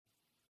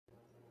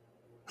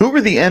Who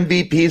were the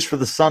MVPs for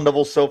the Sun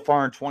Devils so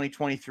far in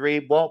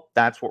 2023? Well,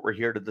 that's what we're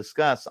here to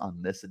discuss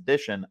on this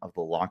edition of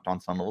the Locked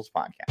On Sun Devils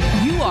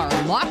podcast. You are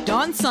Locked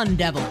On Sun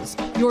Devils,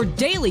 your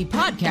daily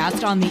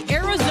podcast on the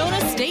Arizona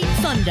State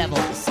Sun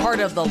Devils, part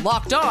of the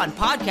Locked On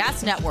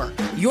Podcast Network,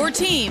 your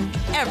team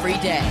every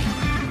day.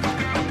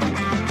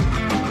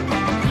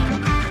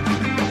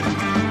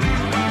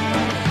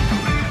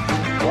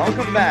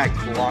 Welcome back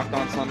to the Locked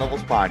On Sun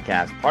Devils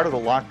podcast, part of the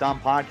Locked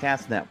On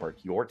Podcast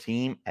Network, your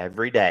team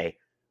every day.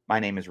 My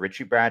name is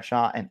Richie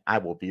Bradshaw, and I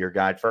will be your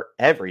guide for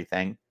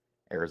everything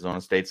Arizona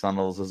State Sun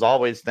Devils. As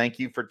always, thank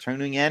you for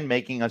tuning in,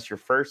 making us your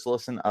first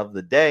listen of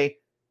the day.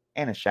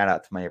 And a shout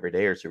out to my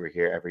everydayers who are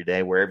here every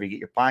day. Wherever you get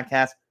your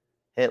podcast,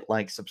 hit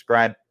like,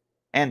 subscribe,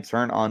 and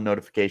turn on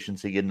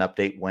notifications so you get an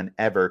update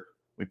whenever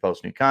we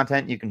post new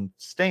content. You can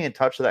stay in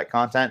touch with that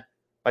content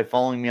by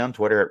following me on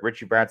Twitter at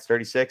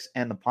RichieBrats36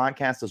 and the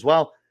podcast as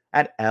well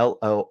at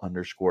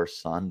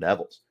LO_Sun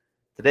Devils.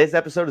 Today's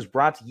episode is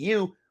brought to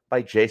you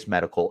by Jase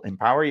Medical.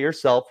 Empower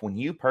yourself when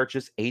you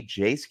purchase a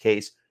Jase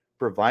case,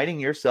 providing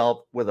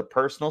yourself with a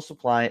personal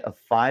supply of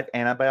 5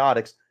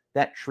 antibiotics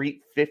that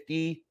treat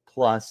 50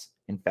 plus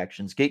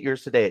infections. Get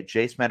yours today at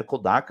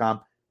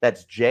jasemedical.com.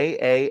 That's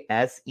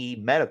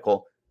JASE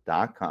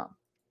medical.com.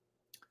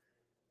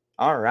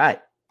 All right,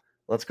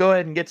 let's go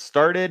ahead and get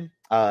started.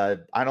 I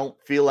don't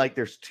feel like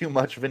there's too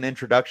much of an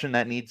introduction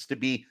that needs to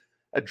be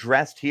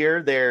addressed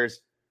here.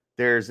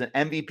 There's an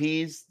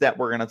MVPs that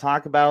we're going to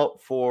talk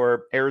about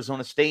for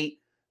Arizona State.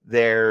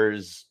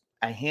 There's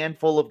a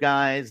handful of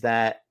guys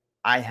that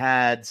I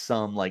had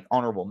some like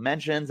honorable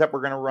mentions that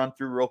we're going to run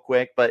through real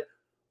quick. But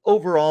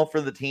overall for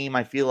the team,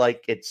 I feel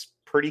like it's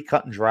pretty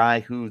cut and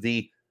dry who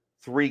the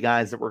 3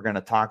 guys that we're going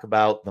to talk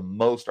about the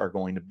most are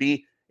going to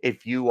be.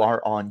 If you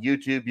are on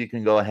YouTube, you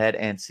can go ahead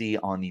and see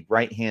on the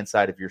right-hand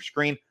side of your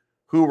screen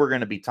who we're going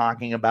to be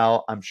talking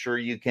about. I'm sure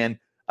you can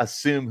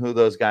assume who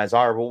those guys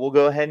are, but we'll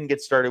go ahead and get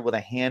started with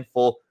a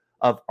handful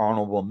of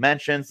honorable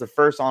mentions. The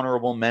first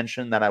honorable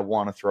mention that I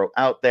want to throw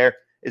out there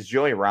is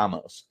Joey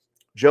Ramos.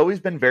 Joey's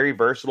been very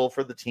versatile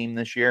for the team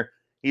this year.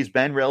 He's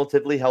been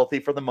relatively healthy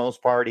for the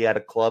most part. He had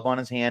a club on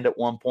his hand at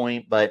one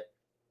point, but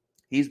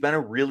he's been a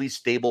really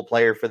stable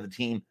player for the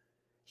team.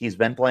 He's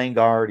been playing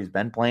guard. He's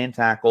been playing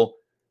tackle.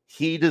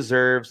 He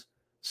deserves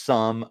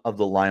some of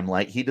the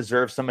limelight. He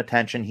deserves some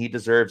attention. He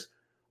deserves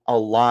a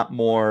lot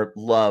more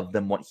love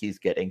than what he's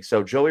getting.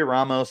 So Joey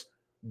Ramos,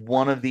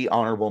 one of the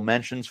honorable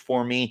mentions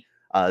for me.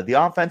 The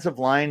offensive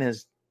line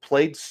has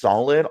played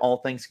solid, all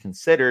things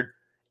considered,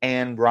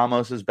 and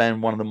Ramos has been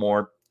one of the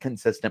more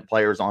consistent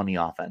players on the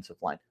offensive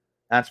line.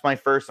 That's my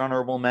first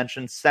honorable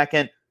mention.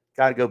 Second,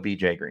 got to go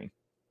BJ Green.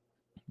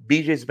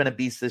 BJ's been a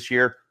beast this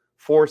year.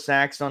 4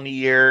 sacks on the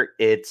year.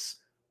 It's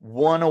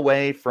 1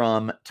 away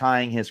from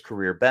tying his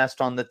career best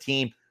on the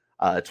team.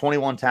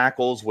 21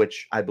 tackles,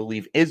 which I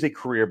believe is a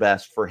career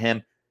best for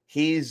him.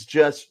 He's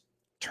just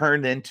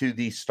turned into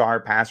the star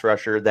pass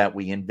rusher that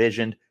we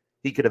envisioned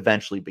he could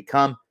eventually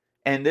become.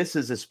 And this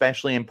is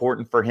especially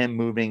important for him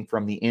moving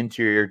from the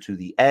interior to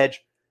the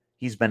edge.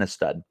 He's been a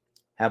stud.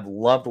 Have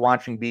loved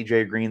watching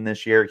BJ Green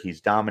this year.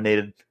 He's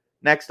dominated.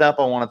 Next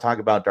up, I want to talk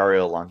about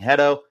Dario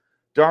Longhetto.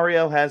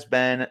 Dario has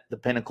been the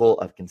pinnacle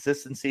of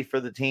consistency for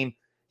the team.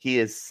 He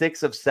is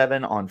 6 of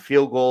 7 on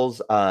field goals.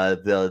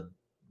 The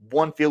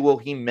 1 field goal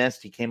he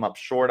missed, he came up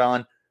short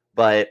on.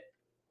 But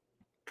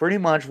pretty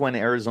much when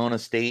Arizona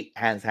State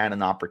has had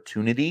an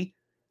opportunity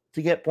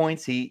to get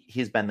points,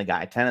 he's been the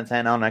guy. 10 of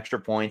 10 on extra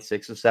points,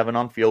 6 of 7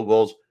 on field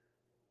goals.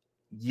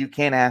 You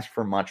can't ask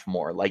for much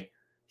more. Like,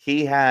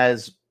 he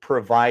has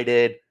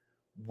provided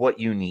what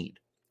you need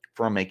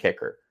from a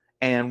kicker.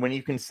 And when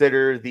you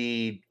consider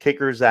the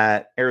kickers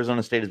that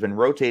Arizona State has been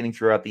rotating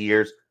throughout the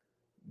years,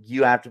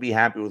 you have to be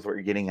happy with what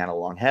you're getting out of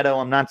Longhetto.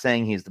 I'm not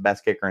saying he's the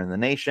best kicker in the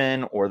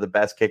nation or the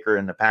best kicker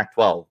in the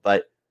Pac-12,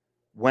 but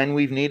when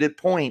we've needed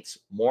points,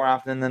 more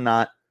often than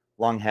not,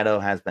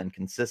 Longhetto has been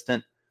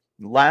consistent.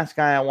 The last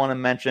guy I want to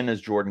mention is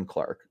Jordan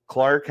Clark.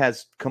 Clark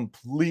has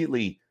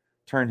completely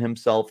turned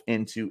himself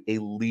into a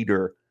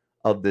leader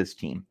of this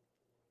team.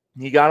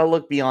 You got to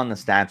look beyond the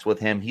stats with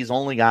him. He's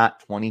only got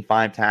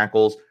 25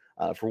 tackles.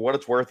 For what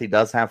it's worth, he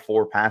does have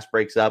 4 pass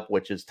breaks up,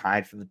 which is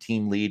tied for the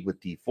team lead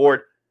with Dee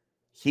Ford.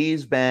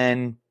 He's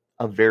been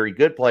a very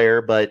good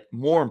player, but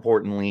more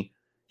importantly,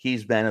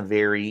 he's been a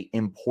very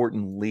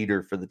important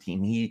leader for the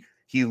team.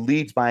 He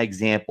leads by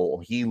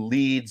example. He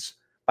leads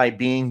by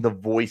being the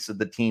voice of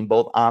the team,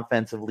 both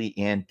offensively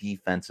and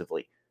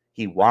defensively.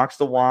 He walks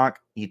the walk.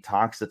 He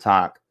talks the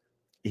talk.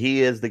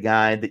 He is the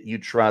guy that you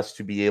trust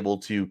to be able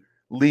to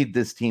lead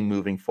this team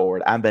moving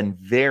forward. I've been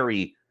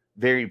very,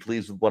 very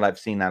pleased with what I've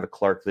seen out of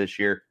Clark this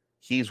year.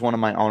 He's one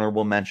of my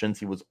honorable mentions.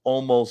 He was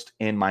almost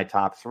in my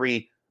top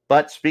 3.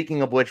 But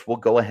speaking of which, we'll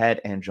go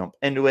ahead and jump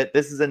into it.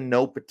 This is in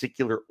no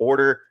particular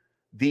order.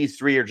 These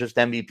 3 are just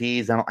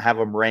MVPs. I don't have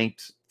them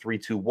ranked 3,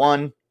 2,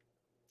 1.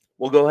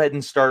 We'll go ahead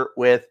and start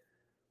with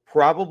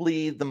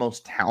probably the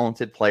most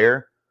talented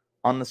player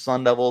on the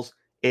Sun Devils.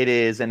 It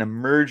is an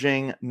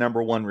emerging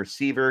number 1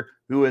 receiver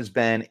who has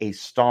been a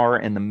star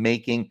in the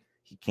making.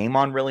 He came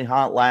on really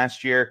hot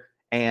last year,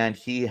 and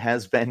he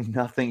has been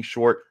nothing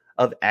short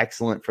of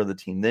excellent for the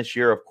team this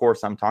year. Of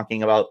course, I'm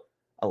talking about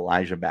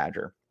Elijah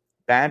Badger.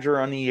 Badger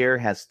on the year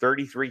has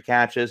 33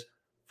 catches,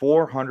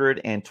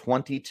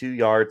 422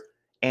 yards,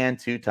 and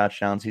 2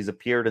 touchdowns. He's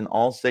appeared in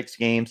all 6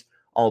 games,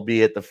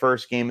 albeit the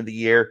first game of the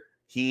year,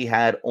 he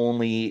had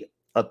only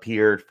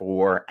appeared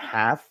for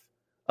half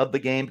of the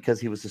game because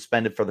he was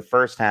suspended for the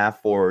first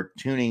half for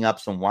tuning up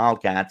some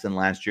Wildcats in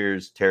last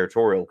year's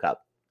Territorial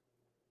Cup.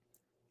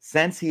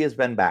 Since he has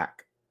been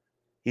back,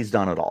 he's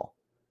done it all.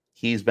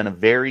 He's been a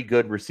very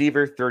good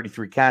receiver,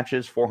 33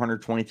 catches,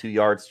 422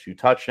 yards, 2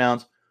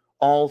 touchdowns.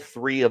 All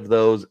 3 of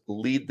those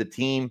lead the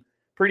team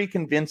pretty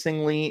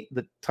convincingly.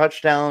 The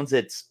touchdowns,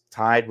 it's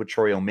tied with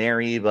Troy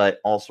O'Mary, but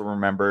also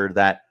remember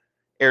that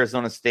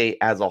Arizona State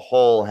as a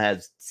whole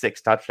has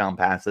 6 touchdown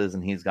passes,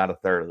 and he's got a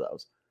third of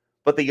those.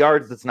 But the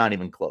yards, that's not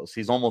even close.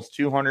 He's almost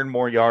 200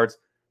 more yards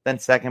than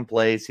second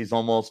place. He's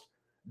almost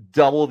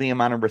double the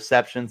amount of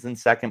receptions in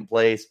second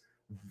place.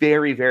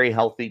 Very, very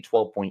healthy,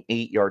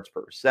 12.8 yards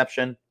per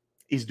reception.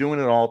 He's doing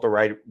it all at the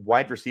right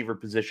wide receiver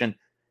position.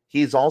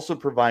 He's also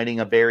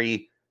providing a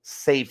very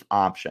safe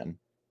option.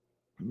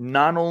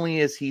 Not only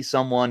is he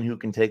someone who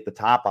can take the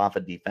top off a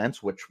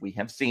defense, which we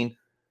have seen,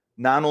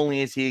 not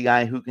only is he a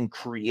guy who can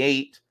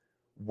create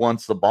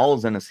once the ball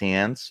is in his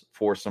hands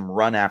for some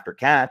run after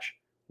catch,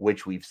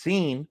 which we've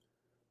seen,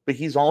 but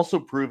he's also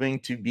proving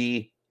to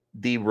be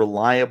the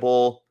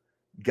reliable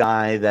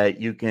guy that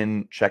you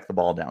can check the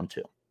ball down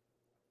to.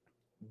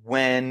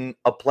 When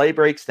a play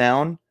breaks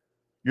down,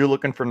 you're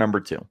looking for number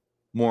 2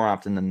 more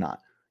often than not.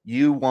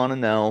 You want to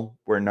know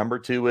where number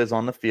 2 is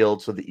on the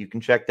field so that you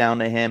can check down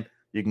to him.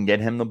 You can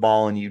get him the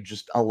ball and you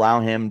just allow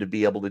him to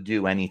be able to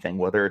do anything,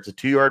 whether it's a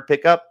 2-yard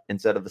pickup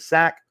instead of a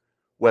sack,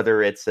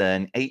 whether it's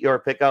an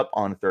 8-yard pickup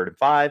on 3rd and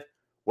 5,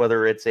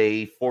 whether it's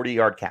a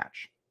 40-yard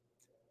catch.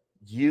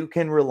 You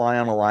can rely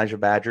on Elijah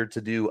Badger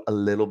to do a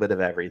little bit of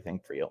everything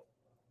for you.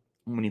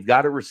 When you've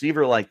got a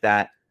receiver like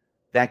that,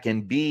 that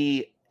can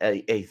be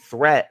a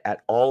threat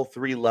at all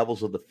 3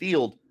 levels of the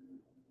field,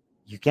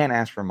 you can't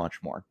ask for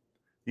much more.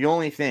 The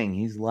only thing,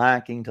 he's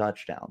lacking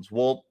touchdowns.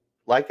 Well,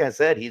 like I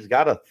said, he's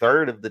got a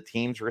third of the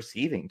team's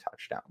receiving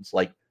touchdowns.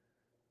 Like,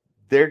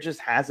 there just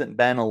hasn't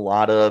been a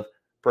lot of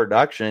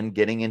production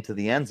getting into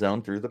the end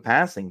zone through the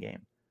passing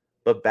game.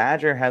 But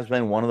Badger has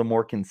been one of the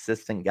more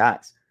consistent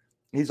guys.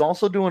 He's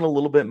also doing a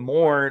little bit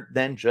more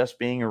than just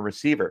being a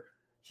receiver.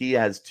 He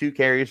has 2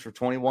 carries for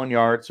 21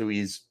 yards. So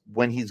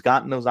when he's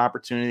gotten those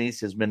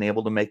opportunities, has been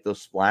able to make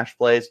those splash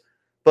plays.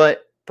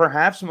 But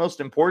perhaps most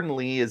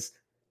importantly is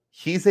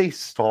he's a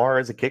star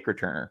as a kick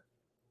returner.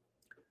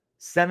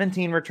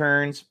 17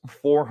 returns,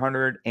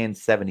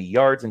 470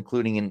 yards,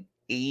 including an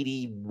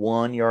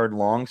 81-yard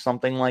long,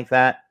 something like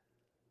that.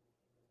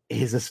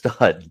 He's a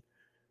stud.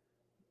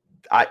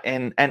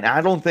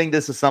 I don't think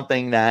this is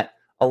something that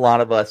a lot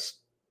of us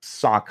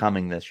saw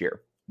coming this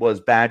year,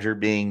 was Badger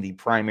being the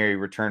primary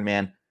return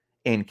man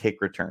in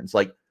kick returns.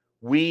 Like,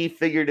 we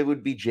figured it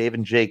would be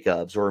Javen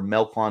Jacobs or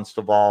Melquan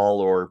Staval,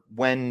 or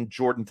when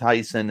Jordan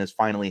Tyson is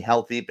finally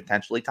healthy,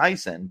 potentially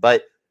Tyson.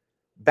 But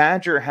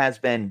Badger has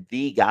been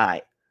the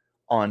guy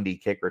on the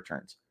kick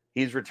returns.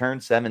 He's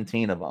returned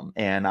 17 of them.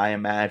 And I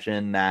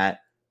imagine that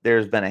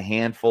there's been a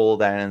handful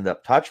that ended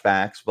up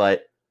touchbacks,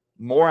 but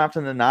more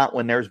often than not,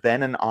 when there's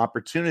been an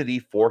opportunity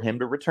for him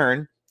to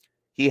return,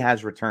 he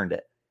has returned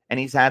it. And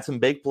he's had some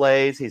big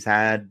plays. He's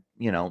had,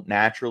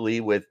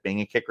 naturally with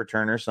being a kick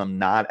returner, some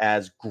not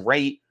as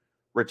great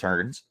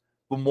returns,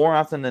 but more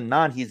often than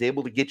not, he's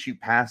able to get you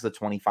past the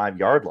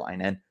 25-yard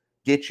line and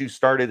get you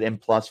started in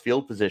plus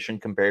field position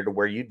compared to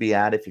where you'd be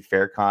at if you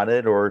fair caught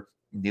it or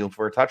kneeled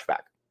for a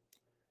touchback.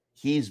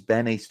 He's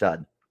been a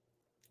stud.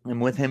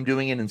 And with him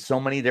doing it in so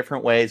many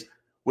different ways,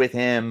 with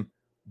him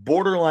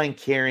borderline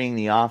carrying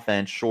the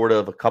offense short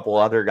of a couple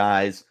other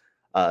guys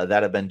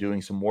that have been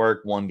doing some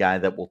work, one guy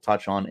that we'll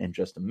touch on in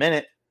just a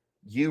minute,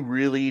 you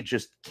really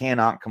just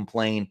cannot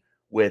complain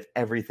with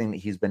everything that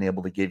he's been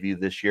able to give you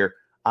this year.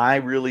 I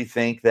really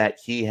think that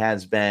he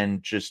has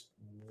been just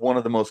one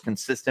of the most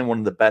consistent, one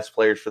of the best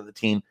players for the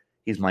team.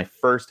 He's my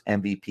first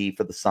MVP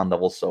for the Sun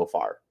Devils so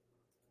far.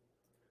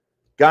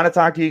 Got to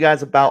talk to you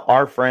guys about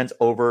our friends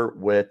over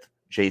with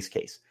Jase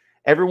Case.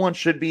 Everyone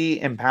should be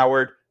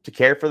empowered to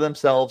care for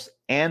themselves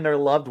and their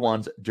loved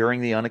ones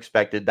during the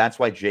unexpected. That's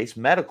why Jase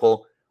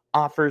Medical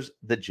offers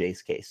the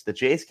Jase Case. The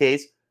Jase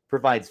Case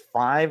provides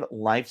 5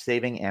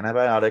 life-saving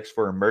antibiotics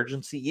for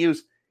emergency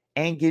use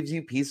and gives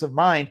you peace of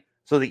mind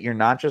so that you're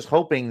not just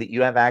hoping that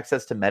you have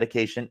access to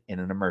medication in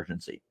an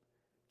emergency.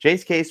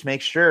 Jase Case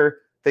makes sure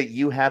that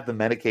you have the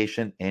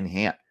medication in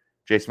hand.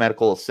 Jase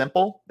Medical is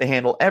simple. They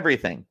handle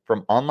everything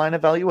from online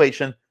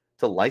evaluation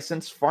to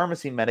licensed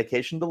pharmacy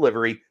medication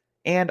delivery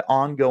and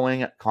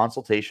ongoing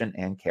consultation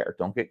and care.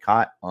 Don't get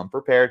caught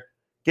unprepared.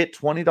 Get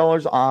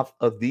 $20 off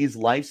of these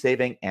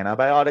life-saving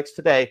antibiotics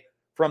today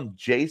from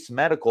Jase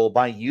Medical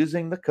by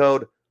using the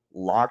code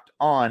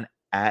LOCKEDON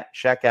at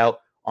checkout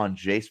on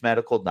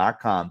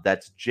jasemedical.com.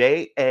 That's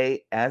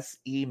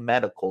JASE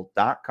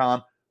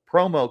medical.com.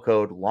 Promo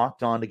code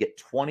LOCKEDON to get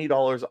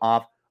 $20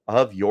 off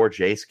of your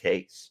Jase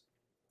Case.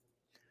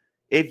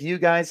 If you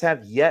guys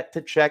have yet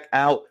to check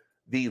out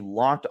the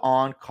Locked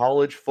On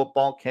College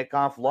Football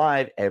Kickoff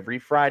Live every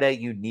Friday,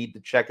 you need to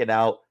check it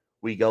out.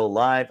 We go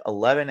live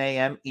 11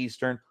 a.m.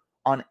 Eastern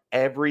on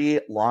every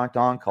Locked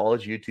On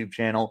College YouTube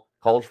channel.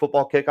 College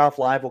Football Kickoff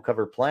Live will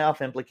cover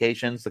playoff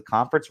implications, the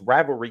conference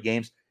rivalry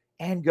games,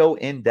 and go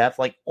in depth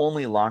like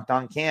only Locked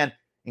On can,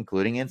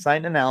 including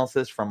insight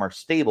analysis from our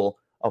stable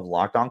of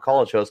Locked On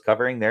College hosts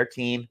covering their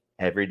team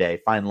every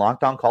day. Find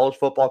Locked On College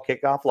Football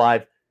Kickoff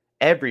Live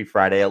every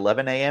Friday,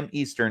 11 a.m.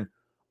 Eastern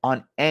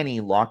on any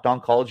Locked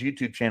On College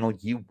YouTube channel.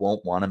 You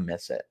won't want to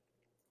miss it.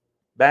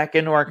 Back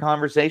into our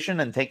conversation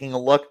and taking a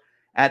look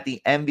at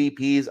the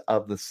MVPs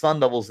of the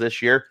Sun Devils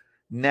this year.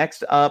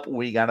 Next up,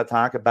 we got to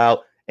talk about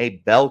a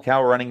bell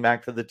cow running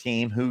back for the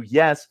team who,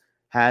 yes,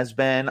 has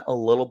been a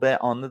little bit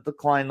on the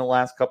decline the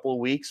last couple of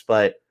weeks,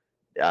 but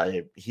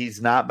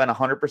he's not been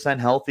 100%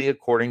 healthy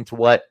according to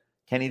what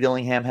Kenny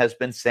Dillingham has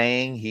been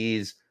saying.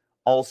 He's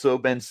also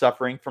been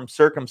suffering from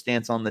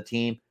circumstance on the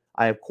team.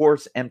 I, of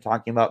course, am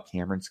talking about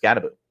Cameron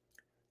Skattebo.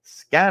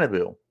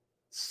 Skattebo,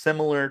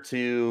 similar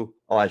to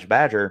Elijah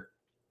Badger,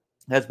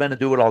 has been a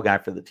do-it-all guy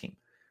for the team.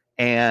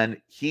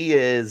 And he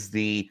is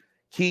the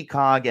key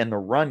cog in the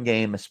run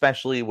game,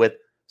 especially with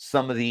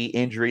some of the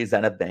injuries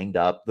that have banged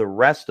up the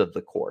rest of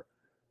the core.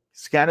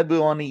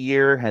 Skattebo on the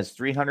year has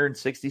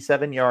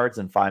 367 yards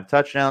and 5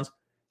 touchdowns.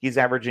 He's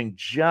averaging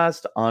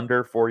just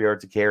under 4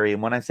 yards a carry.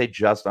 And when I say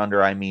just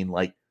under, I mean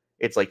like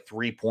it's like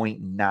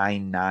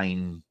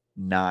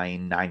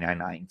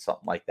 3.999999,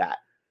 something like that.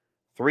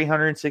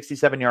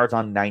 367 yards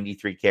on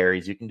 93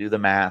 carries. You can do the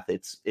math.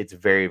 It's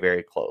very,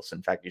 very close.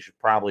 In fact, you should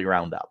probably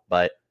round up,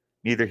 but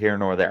neither here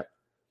nor there.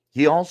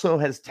 He also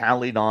has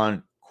tallied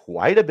on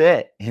quite a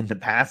bit in the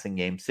passing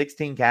game.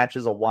 16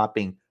 catches, a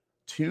whopping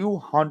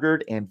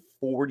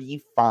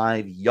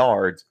 245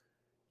 yards,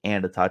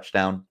 and a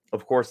touchdown.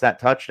 Of course, that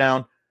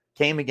touchdown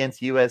came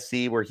against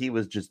USC where he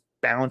was just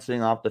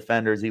bouncing off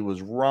defenders. He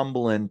was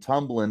rumbling,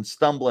 tumbling,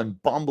 stumbling,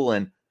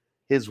 bumbling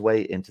his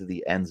way into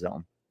the end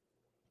zone.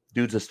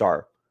 Dude's a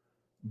star.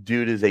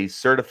 Dude is a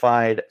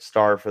certified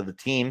star for the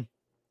team.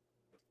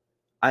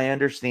 I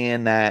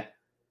understand that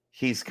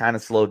he's kind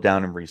of slowed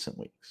down in recent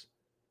weeks.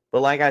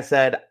 But like I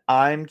said,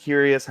 I'm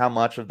curious how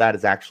much of that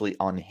is actually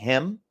on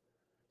him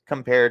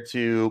compared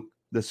to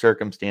the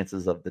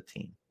circumstances of the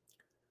team.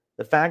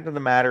 The fact of the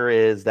matter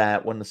is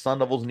that when the Sun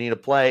Devils need a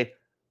play,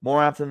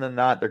 more often than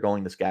not, they're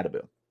going to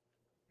Skattebo.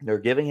 They're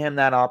giving him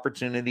that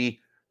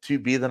opportunity to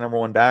be the number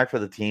one back for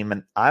the team,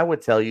 and I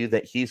would tell you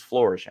that he's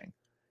flourishing.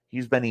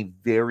 He's been a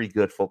very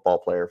good football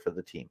player for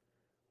the team.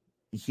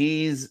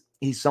 He's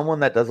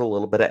someone that does a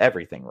little bit of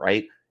everything,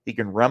 right? He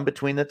can run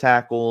between the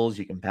tackles.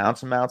 You can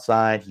bounce him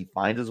outside. He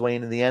finds his way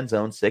into the end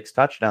zone, 6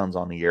 touchdowns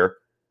on the year.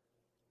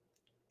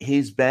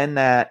 He's been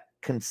that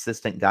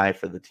consistent guy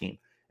for the team,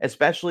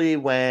 especially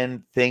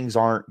when things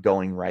aren't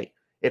going right.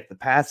 If the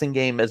passing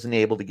game isn't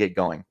able to get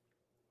going,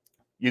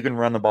 you can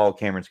run the ball with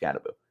Cameron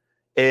Skattebo.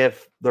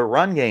 If the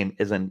run game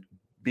isn't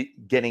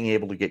getting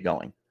able to get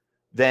going,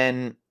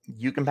 then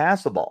you can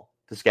pass the ball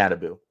to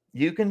Skattebo.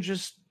 You can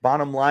just,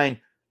 bottom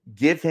line,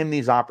 give him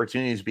these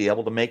opportunities to be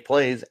able to make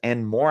plays,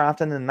 and more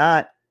often than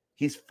not,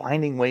 he's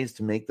finding ways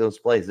to make those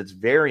plays. It's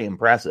very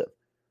impressive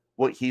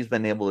what he's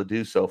been able to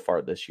do so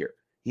far this year.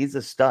 He's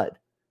a stud.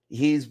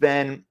 He's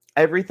been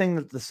everything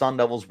that the Sun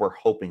Devils were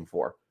hoping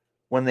for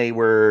when they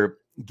were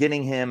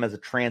getting him as a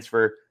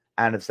transfer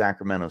out of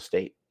Sacramento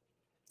State.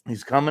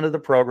 He's come into the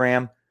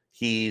program.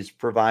 He's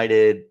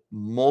provided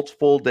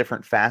multiple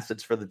different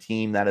facets for the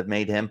team that have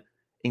made him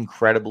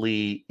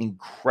incredibly,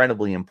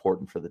 incredibly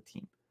important for the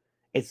team.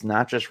 It's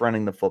not just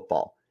running the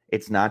football.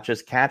 It's not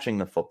just catching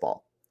the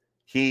football.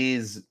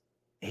 He's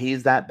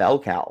that bell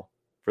cow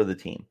for the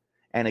team.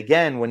 And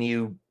again, when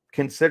you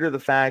consider the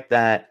fact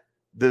that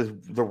the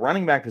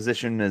running back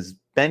position has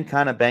been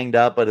kind of banged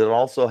up, but it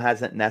also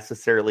hasn't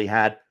necessarily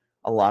had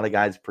a lot of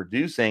guys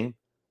producing,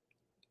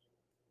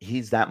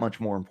 he's that much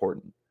more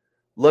important.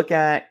 Look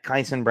at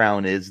Kyson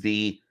Brown is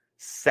the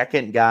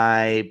second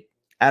guy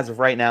as of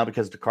right now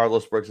because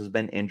DeCarlos Brooks has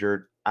been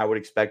injured. I would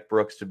expect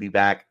Brooks to be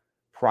back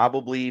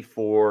probably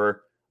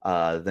for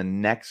the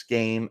next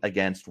game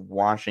against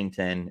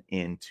Washington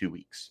in 2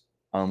 weeks,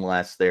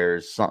 unless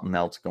there's something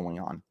else going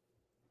on.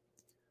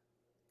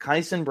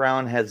 Kyson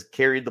Brown has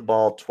carried the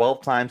ball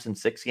 12 times in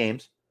 6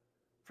 games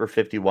for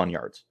 51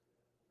 yards.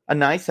 A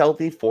nice,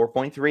 healthy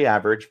 4.3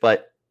 average,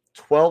 but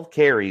 12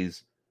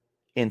 carries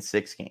in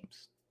 6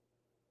 games.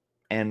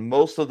 And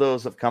most of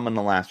those have come in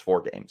the last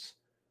 4 games.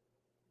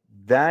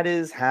 That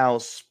is how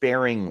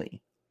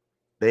sparingly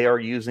they are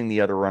using the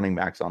other running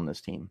backs on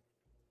this team.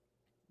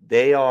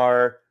 They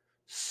are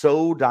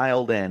so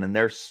dialed in and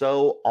they're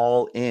so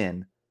all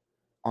in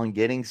on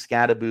getting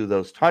Skattebo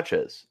those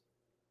touches,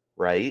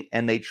 right?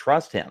 And they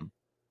trust him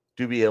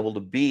to be able to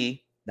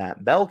be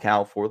that bell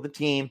cow for the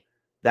team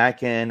that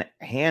can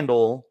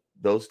handle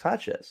those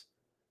touches.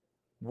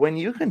 When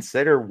you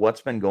consider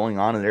what's been going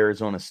on at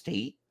Arizona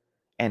State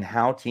and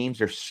how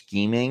teams are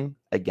scheming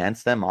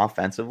against them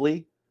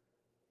offensively,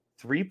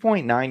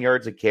 3.9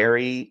 yards a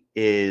carry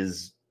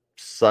is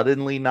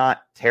suddenly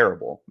not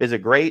terrible. Is it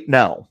great?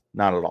 No,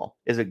 not at all.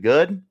 Is it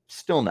good?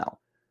 Still no.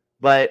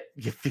 But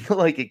you feel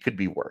like it could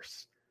be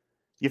worse.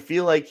 You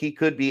feel like he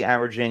could be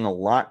averaging a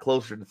lot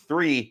closer to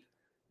 3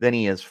 than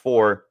he is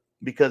 4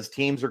 because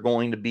teams are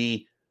going to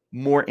be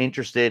more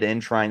interested in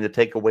trying to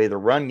take away the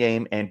run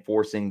game and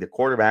forcing the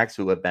quarterbacks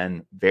who have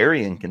been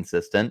very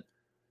inconsistent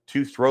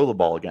to throw the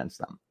ball against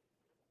them.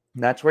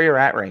 And that's where you're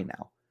at right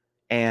now.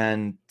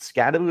 And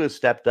Skattebo has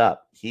stepped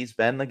up. He's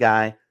been the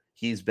guy.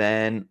 He's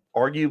been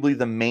arguably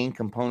the main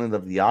component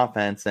of the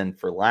offense. And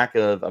for lack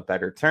of a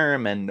better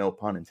term, and no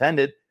pun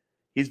intended,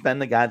 he's been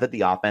the guy that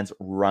the offense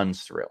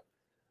runs through.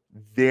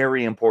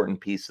 Very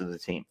important piece of the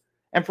team.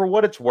 And for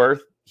what it's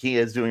worth, he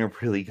is doing a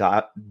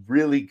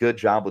really good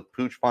job with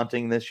pooch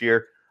punting this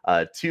year.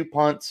 2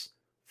 punts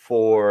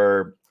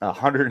for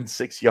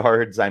 106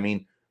 yards. I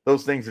mean,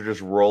 those things are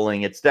just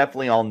rolling. It's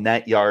definitely all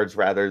net yards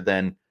rather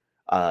than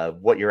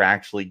what you're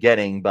actually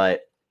getting.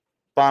 But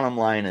bottom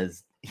line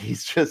is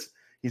he's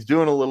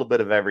doing a little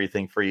bit of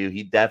everything for you.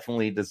 He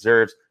definitely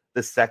deserves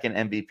the second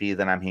MVP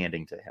that I'm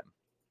handing to him.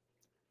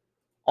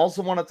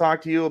 Also want to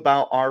talk to you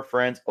about our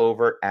friends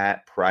over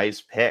at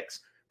Prize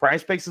Picks.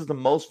 Prize Picks is the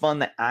most fun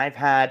that I've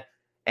had,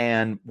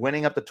 and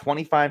winning up to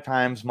 25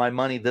 times my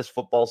money this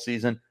football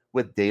season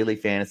with daily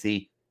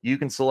fantasy. You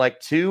can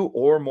select 2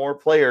 or more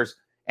players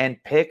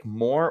and pick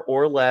more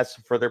or less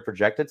for their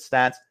projected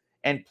stats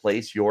and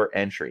place your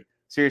entry.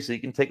 Seriously,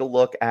 you can take a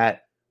look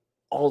at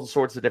all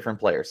sorts of different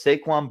players.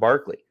 Saquon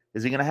Barkley,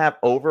 is he going to have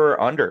over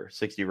or under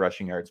 60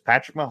 rushing yards?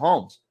 Patrick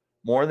Mahomes,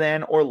 more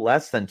than or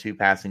less than 2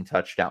 passing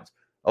touchdowns.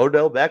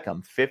 Odell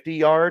Beckham, 50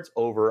 yards,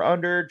 over or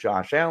under.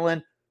 Josh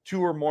Allen, 2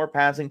 or more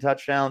passing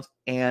touchdowns,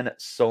 and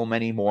so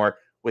many more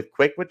with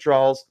quick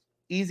withdrawals,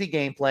 easy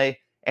gameplay,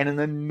 and an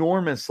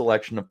enormous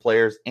selection of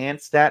players and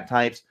stat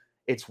types.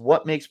 It's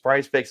what makes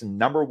Prize Picks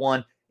number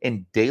 1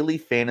 in daily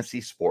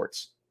fantasy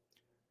sports.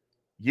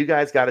 You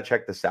guys got to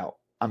check this out.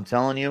 I'm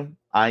telling you,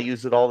 I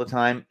use it all the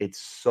time. It's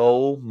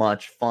so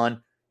much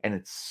fun, and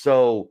it's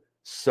so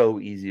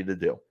easy to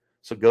do.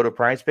 So go to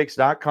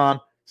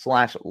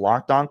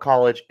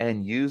prizepicks.com/lockedoncollege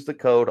and use the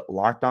code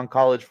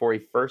lockedoncollege for a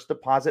first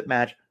deposit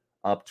match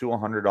up to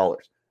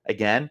 $100.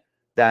 Again,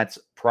 that's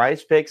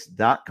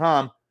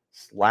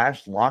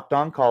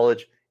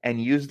prizepicks.com/lockedoncollege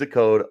and use the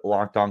code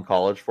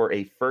lockedoncollege for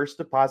a first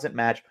deposit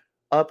match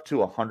up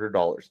to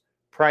 $100.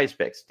 Prize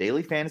Picks,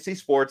 daily fantasy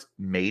sports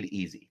made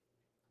easy.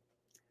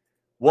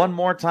 One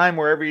more time,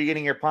 wherever you're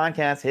getting your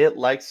podcast, hit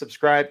like,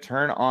 subscribe,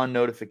 turn on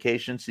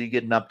notifications so you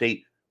get an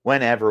update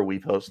whenever we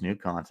post new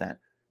content.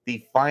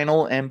 The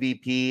final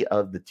MVP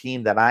of the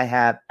team that I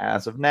have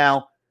as of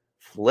now,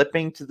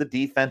 flipping to the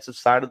defensive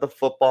side of the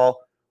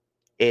football,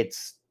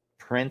 it's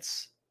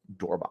Prince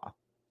Dorbah.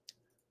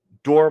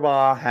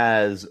 Dorbah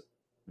has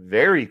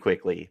very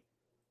quickly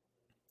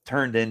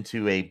turned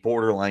into a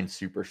borderline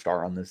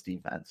superstar on this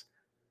defense.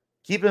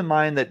 Keep in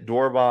mind that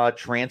Dorbah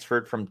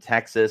transferred from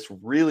Texas,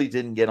 really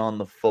didn't get on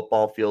the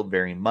football field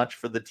very much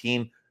for the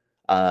team.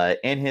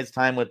 In his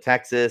time with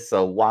Texas,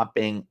 a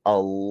whopping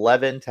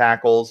 11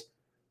 tackles,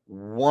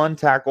 1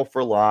 tackle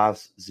for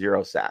loss,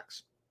 0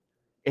 sacks.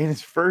 In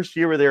his first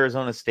year with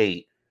Arizona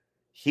State,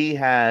 he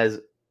has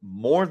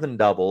more than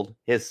doubled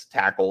his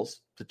tackles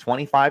to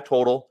 25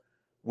 total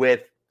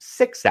with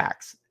 6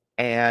 sacks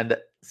and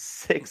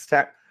 7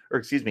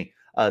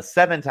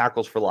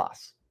 tackles for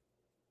loss.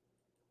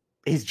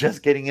 He's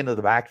just getting into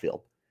the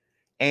backfield.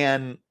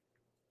 And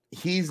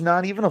he's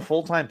not even a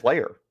full-time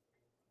player.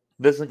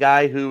 This is a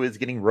guy who is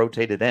getting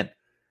rotated in.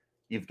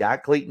 You've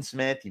got Clayton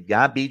Smith. You've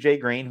got BJ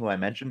Green, who I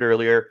mentioned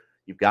earlier.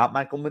 You've got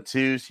Michael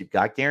Matus. You've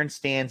got Garen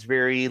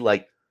Stansberry.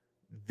 Like,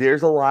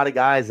 there's a lot of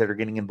guys that are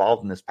getting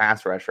involved in this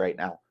pass rush right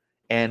now.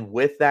 And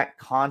with that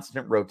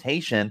constant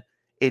rotation,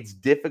 it's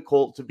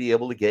difficult to be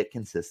able to get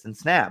consistent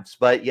snaps.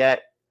 But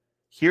yet,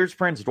 here's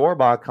Prince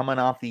Dorbah coming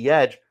off the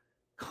edge,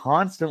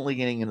 constantly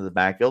getting into the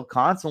backfield,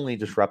 constantly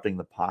disrupting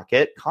the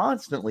pocket,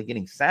 constantly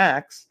getting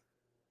sacks.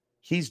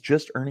 He's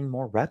just earning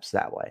more reps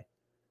that way.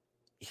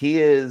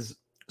 He is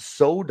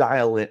so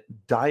dialed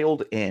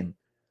in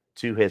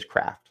to his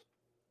craft.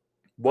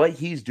 What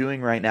he's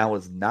doing right now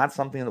is not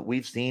something that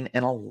we've seen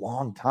in a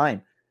long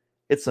time.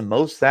 It's the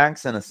most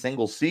sacks in a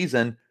single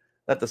season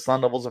that the Sun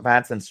Devils have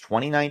had since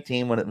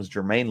 2019 when it was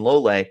Jermaine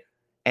Lole.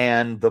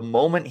 And the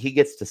moment he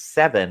gets to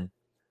 7,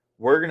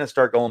 we're going to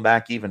start going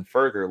back even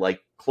further,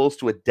 like close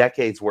to a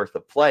decade's worth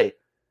of play.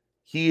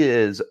 He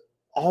is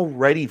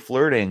already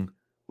flirting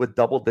with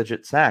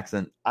double-digit sacks,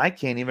 and I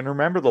can't even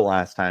remember the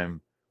last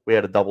time we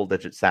had a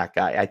double-digit sack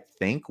guy. I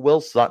think Will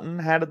Sutton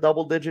had a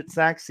double-digit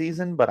sack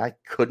season, but I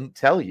couldn't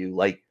tell you.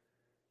 Like,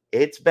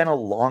 it's been a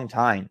long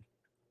time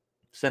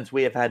since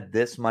we have had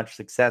this much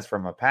success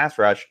from a pass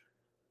rush,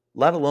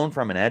 let alone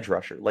from an edge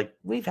rusher. Like,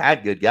 we've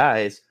had good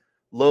guys.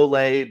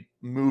 Lole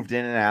moved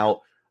in and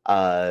out.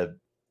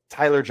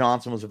 Tyler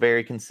Johnson was a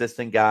very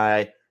consistent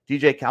guy.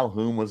 DJ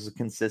Calhoun was a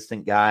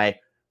consistent guy.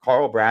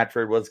 Carl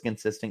Bradford was a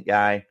consistent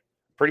guy.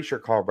 Pretty sure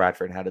Carl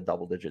Bradford had a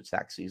double-digit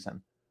sack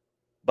season.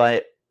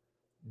 But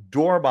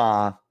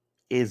Dorbah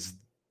is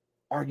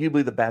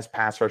arguably the best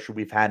pass rusher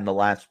we've had in the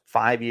last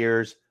 5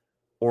 years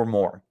or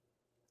more.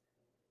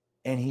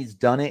 And he's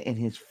done it in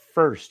his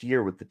first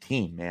year with the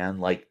team, man.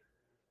 Like,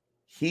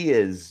 he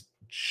is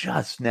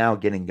just now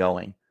getting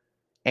going.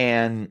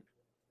 And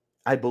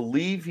I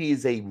believe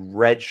he's a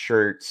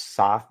redshirt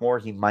sophomore.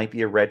 He might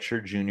be a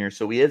redshirt junior,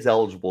 so he is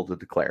eligible to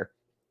declare.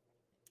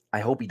 I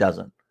hope he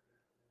doesn't.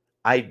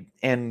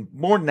 And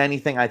more than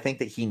anything, I think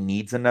that he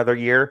needs another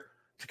year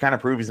to kind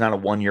of prove he's not a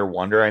one-year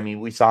wonder. I mean,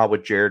 we saw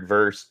with Jared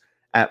Verse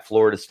at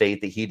Florida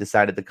State that he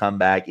decided to come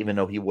back, even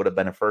though he would have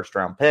been a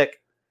first-round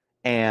pick,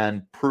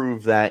 and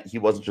prove that he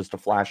wasn't just a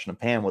flash in the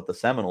pan with the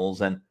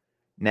Seminoles. And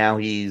now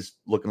he's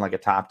looking like a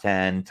top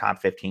 10,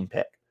 top 15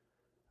 pick.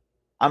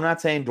 I'm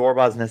not saying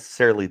Dorbaugh is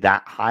necessarily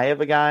that high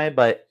of a guy,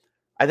 but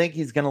I think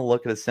he's going to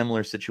look at a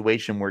similar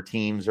situation where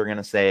teams are going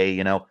to say,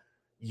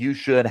 you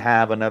should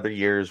have another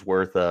year's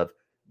worth of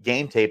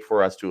game tape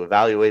for us to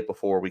evaluate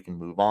before we can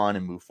move on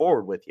and move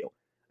forward with you.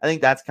 I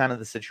think that's kind of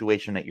the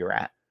situation that you're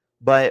at.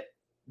 But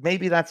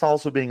maybe that's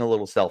also being a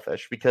little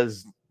selfish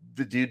because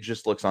the dude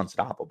just looks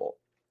unstoppable.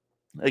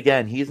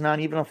 Again, he's not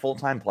even a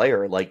full-time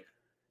player. Like,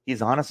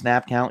 he's on a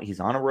snap count. He's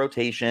on a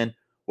rotation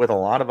with a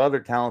lot of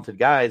other talented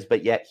guys,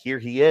 but yet here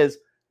he is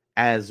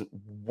as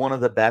one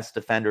of the best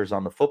defenders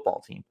on the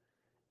football team.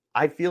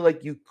 I feel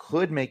like you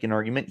could make an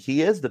argument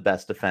he is the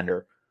best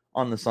defender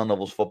on the Sun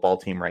Devils football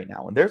team right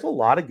now. And there's a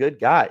lot of good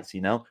guys,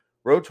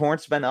 Ro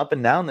Torrent's been up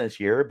and down this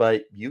year,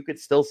 but you could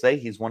still say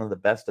he's one of the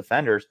best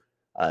defenders.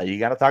 You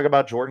got to talk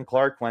about Jordan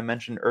Clark, who I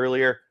mentioned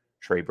earlier.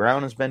 Trey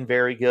Brown has been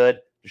very good.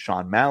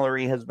 Deshaun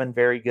Mallory has been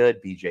very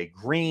good. BJ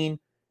Green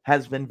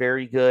has been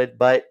very good.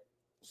 But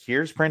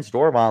here's Prince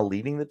Dorbah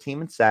leading the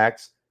team in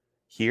sacks.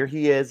 Here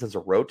he is as a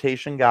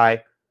rotation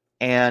guy.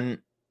 And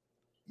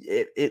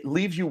it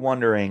leaves you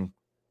wondering,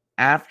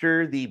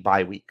 after the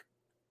bye week,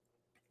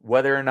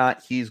 whether or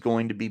not he's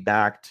going to be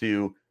back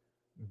to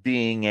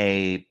being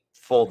a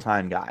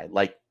full-time guy.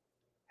 Like,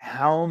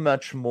 how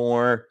much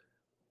more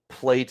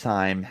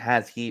playtime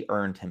has he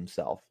earned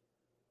himself?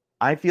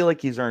 I feel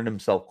like he's earned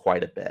himself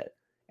quite a bit,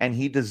 and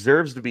he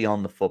deserves to be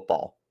on the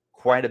football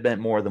quite a bit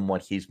more than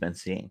what he's been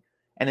seeing.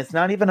 And it's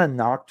not even a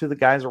knock to the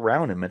guys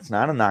around him. It's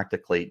not a knock to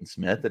Clayton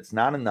Smith. It's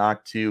not a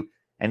knock to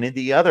any of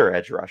the other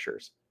edge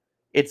rushers.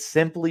 It's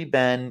simply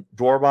been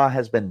Dorbah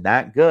has been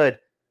that good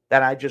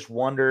that I just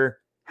wonder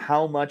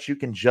how much you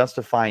can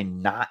justify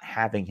not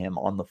having him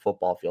on the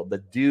football field. The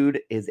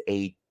dude is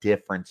a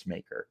difference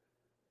maker.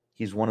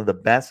 He's one of the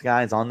best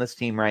guys on this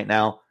team right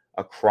now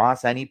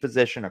across any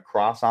position,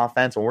 across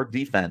offense or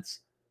defense.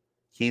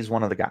 He's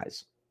one of the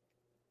guys.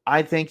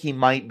 I think he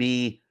might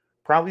be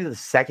probably the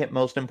second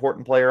most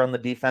important player on the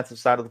defensive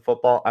side of the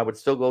football. I would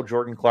still go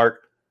Jordan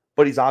Clark,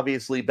 but he's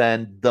obviously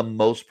been the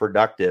most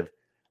productive.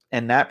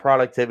 And that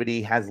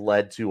productivity has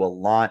led to a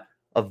lot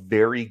of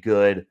very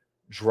good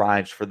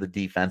drives for the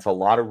defense, a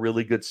lot of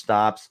really good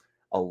stops,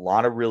 a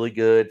lot of really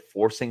good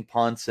forcing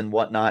punts and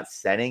whatnot,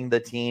 setting the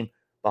team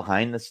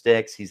behind the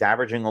sticks. He's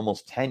averaging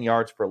almost 10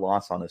 yards per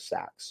loss on his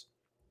sacks.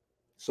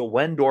 So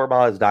when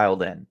Dorbah is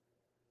dialed in,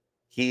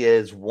 he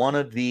is one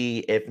of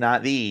the, if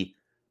not the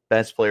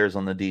best players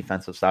on the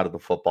defensive side of the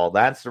football.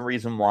 That's the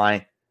reason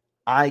why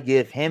I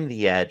give him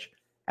the edge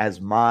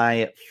as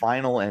my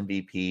final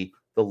MVP,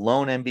 the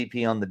lone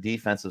MVP on the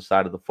defensive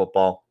side of the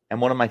football, and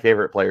one of my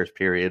favorite players,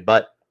 period.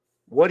 But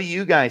what do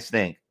you guys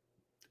think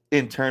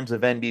in terms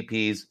of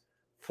MVPs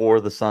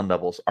for the Sun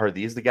Devils? Are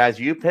these the guys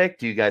you pick?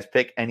 Do you guys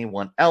pick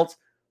anyone else?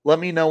 Let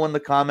me know in the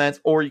comments,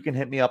 or you can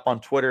hit me up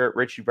on Twitter at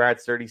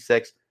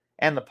RichieBrats36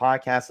 and the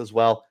podcast as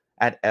well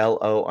at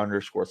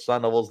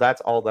LO_Sun Devils.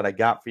 That's all that I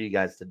got for you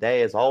guys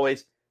today. As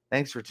always,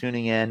 thanks for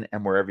tuning in,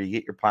 and wherever you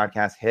get your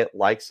podcast, hit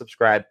like,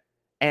 subscribe,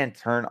 and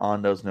turn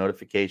on those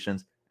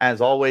notifications. As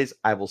always,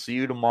 I will see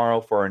you tomorrow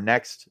for our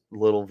next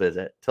little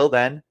visit. Till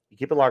then, you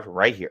keep it locked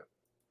right here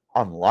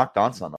on Locked On Sun Devils.